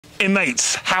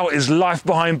Inmates, how is life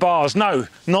behind bars? No,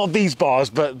 not these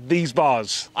bars, but these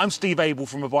bars. I'm Steve Abel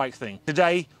from A Bike Thing.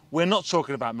 Today, we're not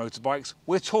talking about motorbikes,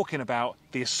 we're talking about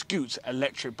the ESKUTE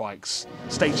electric bikes.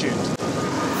 Stay tuned.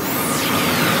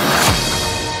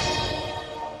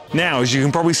 Now, as you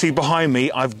can probably see behind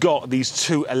me, I've got these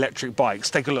two electric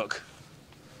bikes. Take a look.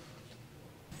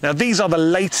 Now, these are the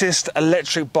latest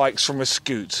electric bikes from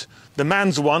ESKUTE. The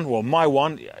man's one, well, my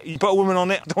one, you put a woman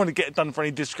on it, I don't want to get done for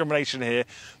any discrimination here,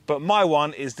 but my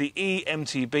one is the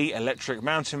EMTB electric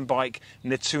mountain bike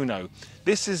Netuno.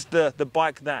 This is the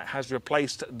bike that has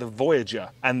replaced the Voyager,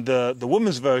 and the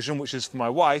woman's version, which is for my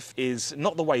wife, is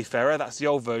not the Wayfarer, that's the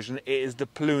old version, it is the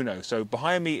Polluno. So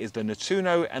behind me is the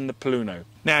Netuno and the Polluno.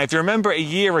 Now, if you remember a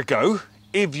year ago,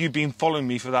 if you've been following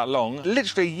me for that long,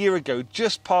 literally a year ago,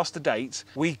 just past the date,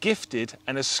 we gifted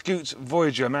an ESKUTE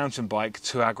Voyager mountain bike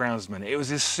to our groundsman. It was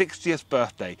his 60th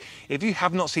birthday. If you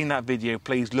have not seen that video,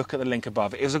 please look at the link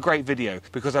above. It was a great video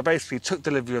because I basically took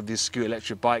delivery of the ESKUTE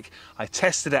electric bike, I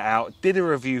tested it out, did a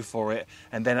review for it,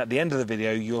 and then at the end of the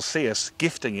video, you'll see us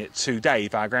gifting it to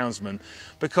Dave, our groundsman,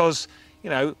 because you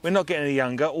know, we're not getting any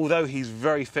younger, although he's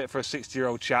very fit for a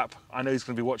 60-year-old chap. I know he's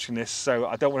going to be watching this, so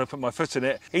I don't want to put my foot in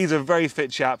it. He's a very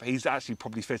fit chap. He's actually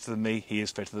probably fitter than me. He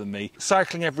is fitter than me.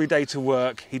 Cycling every day to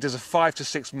work. He does a 5 to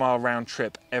 6 mile round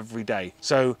trip every day.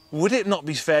 So would it not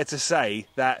be fair to say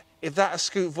that if that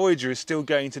ESKUTE Voyager is still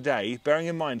going today, bearing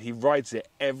in mind he rides it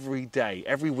every day,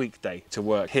 every weekday to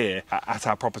work here at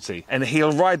our property, and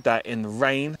he'll ride that in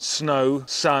rain, snow,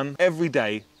 sun, every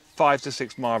day, 5 to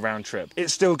 6 mile round trip.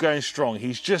 It's still going strong.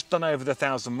 He's just done over the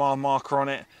 1,000 mile marker on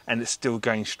it and it's still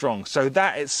going strong. So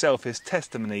that itself is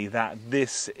testimony that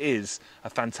this is a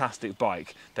fantastic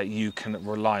bike that you can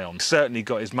rely on. Certainly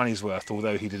got his money's worth,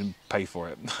 although he didn't pay for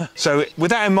it. So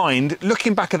with that in mind,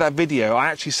 looking back at that video, I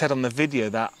actually said on the video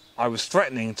that I was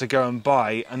threatening to go and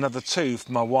buy another two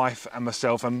for my wife and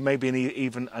myself, and maybe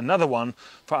even another one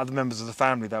for other members of the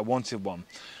family that wanted one.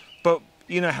 But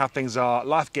you know how things are,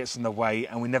 life gets in the way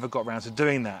and we never got around to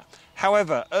doing that.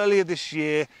 However, earlier this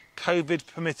year, COVID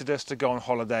permitted us to go on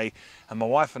holiday and my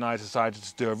wife and I decided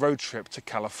to do a road trip to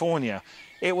California.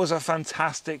 It was a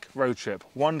fantastic road trip,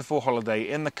 wonderful holiday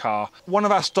in the car. One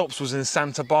of our stops was in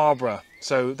Santa Barbara.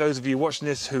 So those of you watching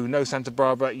this who know Santa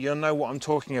Barbara, you'll know what I'm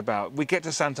talking about. We get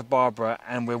to Santa Barbara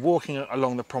and we're walking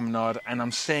along the promenade and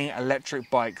I'm seeing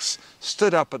electric bikes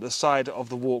stood up at the side of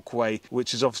the walkway,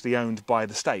 which is obviously owned by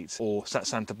the state or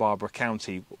Santa Barbara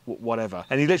County, whatever.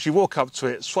 And you literally walk up to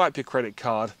it, swipe your credit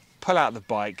card, pull out the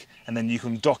bike, and then you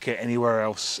can dock it anywhere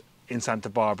else in Santa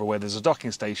Barbara where there's a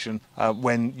docking station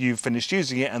when you've finished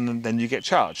using it, and then you get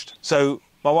charged. So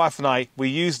my wife and I, we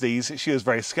used these. She was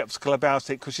very skeptical about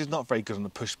it because she's not very good on the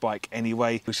push bike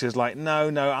anyway. She was like, no,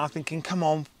 I'm thinking, come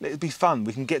on, it'd be fun.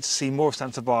 We can get to see more of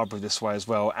Santa Barbara this way as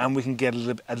well, and we can get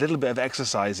a little bit of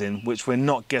exercise in, which we're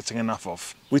not getting enough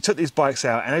of. We took these bikes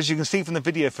out, and as you can see from the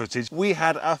video footage, we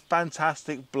had a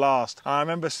fantastic blast. I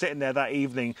remember sitting there that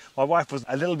evening. My wife was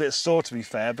a little bit sore, to be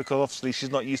fair, because obviously she's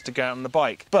not used to going out on the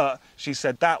bike. But she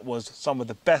said that was some of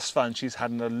the best fun she's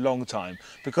had in a long time.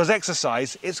 Because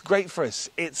exercise, it's great for us.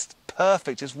 It's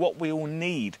perfect. It's what we all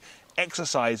need.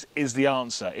 Exercise is the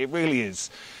answer. It really is.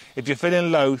 If you're feeling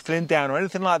low, feeling down, or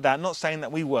anything like that, not saying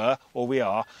that we were or we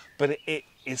are, but it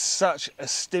is such a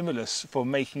stimulus for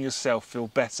making yourself feel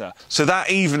better. So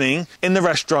that evening in the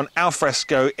restaurant al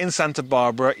fresco in Santa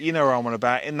Barbara, you know where I'm on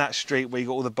about, in that street where you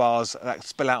got all the bars that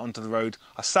spill out onto the road,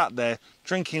 I sat there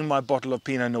drinking my bottle of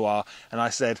Pinot Noir, and I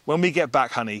said, when we get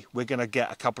back, honey, we're going to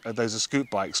get a couple of those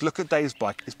ESKUTE bikes. Look at Dave's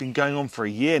bike. It's been going on for a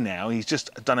year now. He's just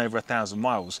done over 1,000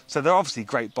 miles. So they're obviously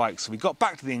great bikes. So we got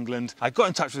back to England. I got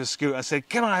in touch with ESKUTE. I said,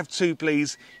 can I have two,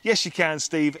 please? Yes, you can,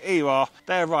 Steve. Here you are.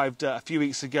 They arrived a few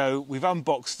weeks ago. We've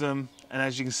unboxed them. And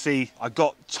as you can see, I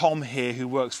got Tom here, who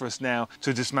works for us now,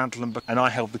 to dismantle them, and I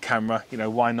held the camera. You know,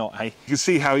 why not, hey? You can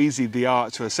see how easy they are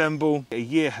to assemble. A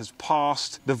year has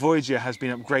passed. The Voyager has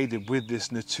been upgraded with this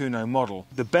Netuno model.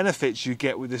 The benefits you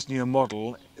get with this newer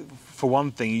model, for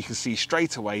one thing, you can see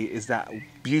straight away, is that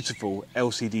beautiful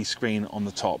LCD screen on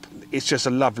the top. It's just a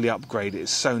lovely upgrade.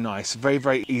 It's so nice. Very,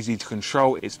 very easy to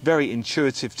control. It's very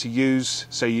intuitive to use,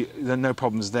 so there are no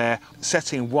problems there.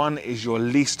 Setting 1 is your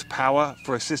least power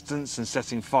for assistance, and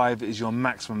setting 5 is your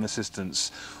maximum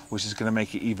assistance, which is going to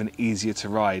make it even easier to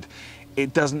ride.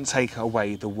 It doesn't take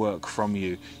away the work from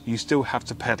you. You still have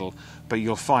to pedal, but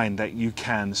you'll find that you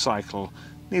can cycle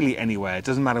nearly anywhere. It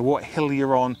doesn't matter what hill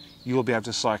you're on, you'll be able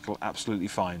to cycle absolutely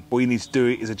fine. All you need to do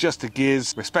is adjust the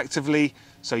gears respectively,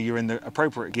 so you're in the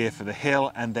appropriate gear for the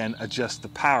hill, and then adjust the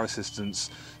power assistance,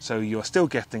 so you're still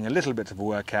getting a little bit of a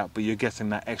workout, but you're getting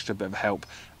that extra bit of help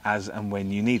as and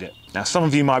when you need it. Now, some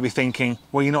of you might be thinking,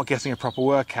 well, you're not getting a proper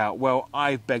workout. Well,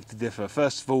 I beg to differ.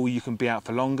 First of all, you can be out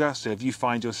for longer. So if you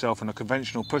find yourself on a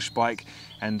conventional push bike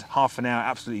and half an hour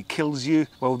absolutely kills you,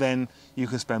 well, then you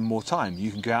can spend more time.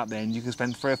 You can go out there and you can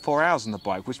spend 3 or 4 hours on the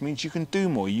bike, which means you can do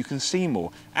more, you can see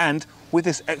more. And with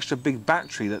this extra big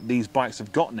battery that these bikes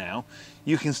have got now,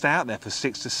 you can stay out there for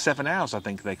 6 to 7 hours, I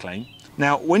think they claim.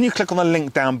 Now, when you click on the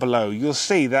link down below, you'll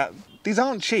see that these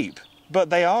aren't cheap. But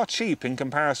they are cheap in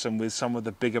comparison with some of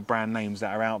the bigger brand names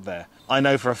that are out there. I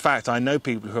know for a fact, I know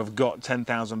people who have got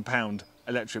 £10,000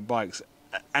 electric bikes,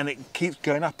 and it keeps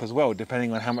going up as well,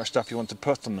 depending on how much stuff you want to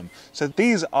put on them. So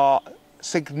these are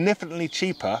significantly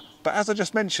cheaper, but as I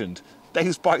just mentioned,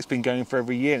 Dave's bike's been going for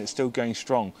every year and it's still going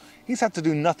strong. He's had to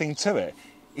do nothing to it.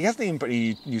 He hasn't even put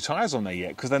any new tyres on there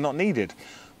yet because they're not needed.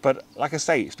 But like I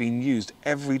say, it's being used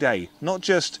every day, not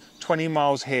just 20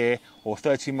 miles here or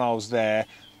 30 miles there,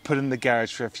 put in the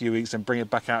garage for a few weeks and bring it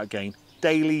back out again.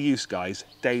 Daily use, guys,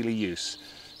 daily use.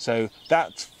 So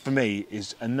that, for me,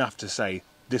 is enough to say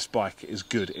this bike is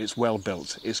good. It's well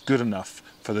built. It's good enough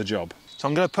for the job. So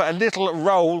I'm going to put a little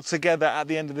roll together at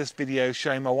the end of this video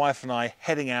showing my wife and I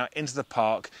heading out into the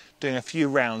park, doing a few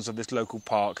rounds of this local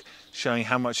park, showing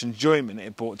how much enjoyment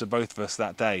it brought to both of us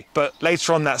that day. But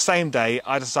later on that same day,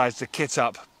 I decided to kit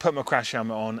up, put my crash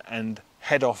helmet on and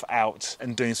head off out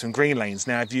and doing some green lanes.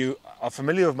 Now, if you are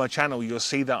familiar with my channel, you'll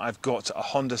see that I've got a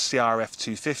Honda CRF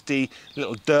 250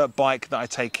 little dirt bike that I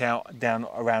take out down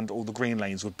around all the green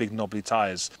lanes with big knobbly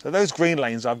tyres. So those green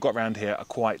lanes I've got around here are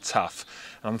quite tough.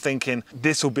 And I'm thinking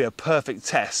this will be a perfect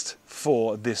test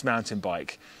for this mountain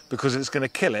bike because it's going to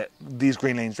kill it. These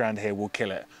green lanes around here will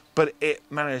kill it. But it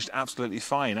managed absolutely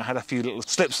fine. I had a few little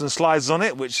slips and slides on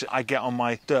it, which I get on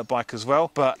my dirt bike as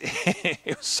well, but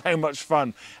it was so much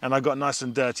fun and I got nice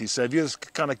and dirty. So if you're the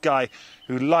kind of guy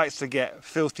who likes to get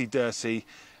filthy dirty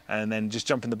and then just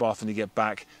jump in the bath when you get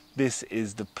back, this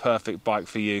is the perfect bike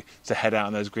for you to head out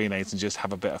on those green lanes and just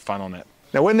have a bit of fun on it.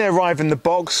 Now, when they arrive in the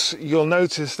box, you'll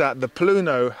notice that the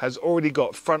Polluno has already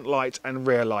got front light and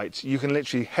rear lights. You can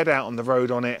literally head out on the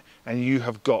road on it and you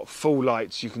have got full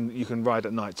lights. You can ride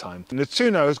at night time. The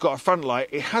Netuno has got a front light.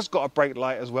 It has got a brake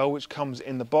light as well, which comes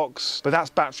in the box, but that's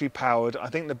battery powered. I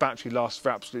think the battery lasts for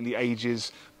absolutely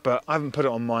ages, but I haven't put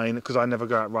it on mine because I never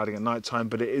go out riding at night time,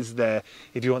 but it is there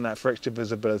if you want that for extra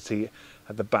visibility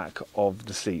at the back of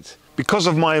the seat. Because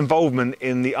of my involvement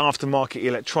in the aftermarket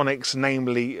electronics,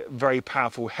 namely very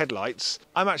powerful headlights,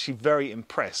 I'm actually very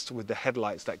impressed with the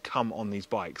headlights that come on these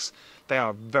bikes. They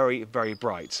are very, very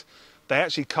bright. They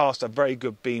actually cast a very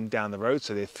good beam down the road,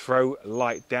 so they throw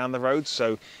light down the road.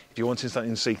 So if you're wanting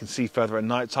something so you can see further at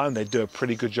night time, they do a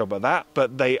pretty good job at that.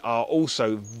 But they are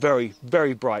also very,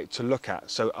 very bright to look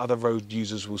at, so other road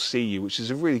users will see you, which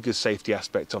is a really good safety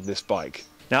aspect of this bike.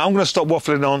 Now I'm going to stop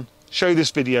waffling on, show you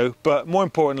this video, but more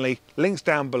importantly, links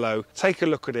down below. Take a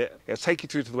look at it. It'll take you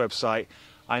through to the website.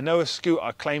 I know ESKUTE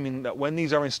are claiming that when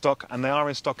these are in stock, and they are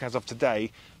in stock as of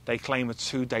today, they claim a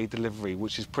 2-day delivery,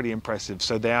 which is pretty impressive.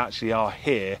 So they actually are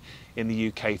here in the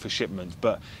UK for shipment.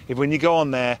 But when you go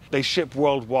on there, they ship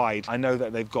worldwide. I know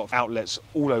that they've got outlets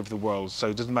all over the world, so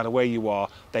it doesn't matter where you are,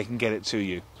 they can get it to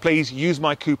you. Please use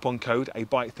my coupon code,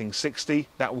 ABikeThing60.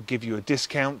 That will give you a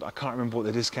discount. I can't remember what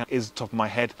the discount is off the top of my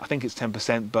head. I think it's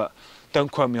 10%, but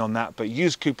don't quote me on that. But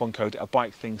use coupon code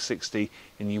ABikeThing60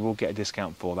 and you will get a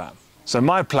discount for that. So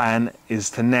my plan is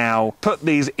to now put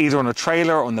these either on a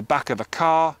trailer or on the back of a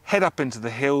car, head up into the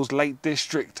hills, Lake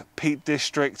District, Peak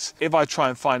District. If I try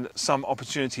and find some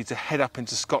opportunity to head up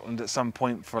into Scotland at some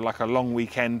point for like a long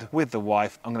weekend with the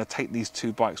wife, I'm going to take these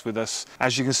 2 bikes with us.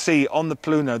 As you can see on the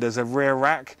Polluno, there's a rear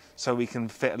rack, so we can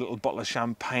fit a little bottle of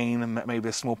champagne and maybe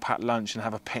a small packed lunch and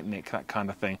have a picnic, that kind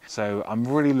of thing. So I'm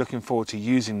really looking forward to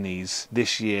using these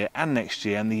this year and next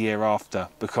year and the year after,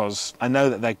 because I know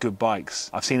that they're good bikes.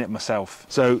 I've seen it myself.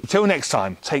 So until next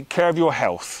time, take care of your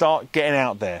health. Start getting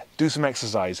out there, do some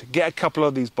exercise, get a couple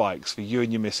of these bikes for you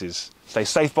and your missus. Stay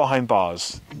safe behind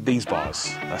bars, these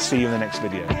bars. I'll see you in the next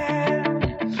video.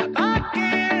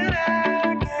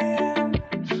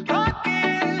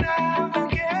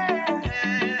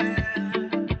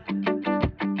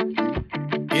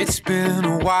 It's been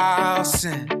a while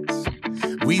since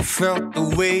we felt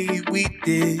the way we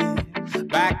did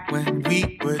back when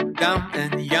we were dumb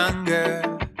and younger.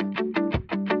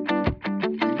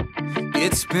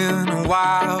 It's been a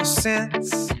while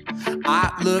since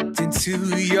I looked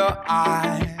into your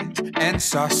eyes and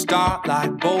saw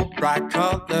starlight, bold, bright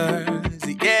colors.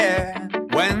 Yeah,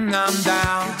 when I'm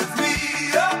down,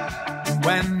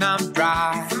 when I'm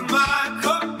dry,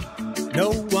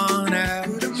 no one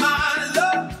else.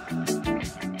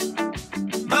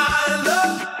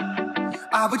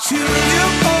 I would choose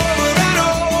you.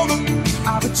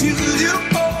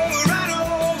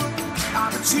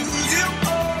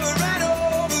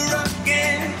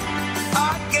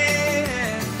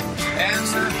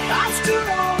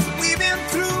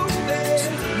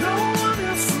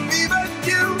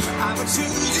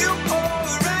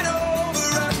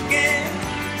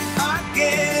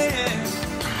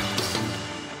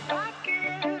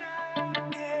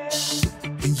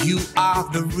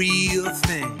 the real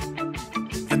thing,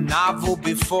 the novel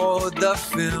before the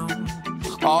film,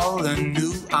 all the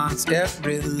nuance,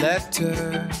 every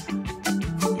letter.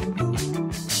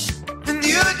 And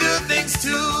you do things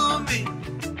to me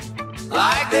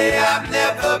like they have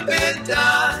never been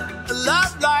done. A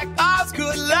love like ours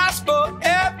could last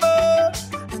forever,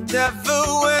 and never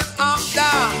when I'm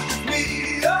down.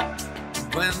 Me up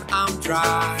when I'm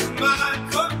dry. My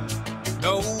cup,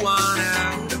 no one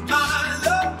else. My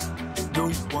love, no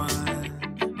one.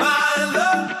 My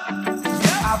love,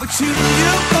 I would choose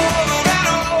you over and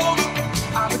over.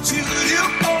 I would choose you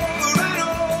over and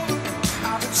over.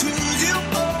 I would choose you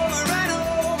over and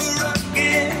over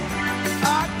again,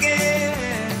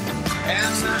 again.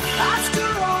 And after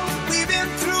all we've been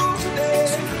through,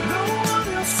 there's no one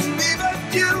else to me but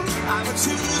you. I would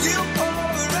choose you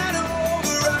over and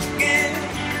over again,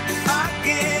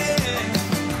 again.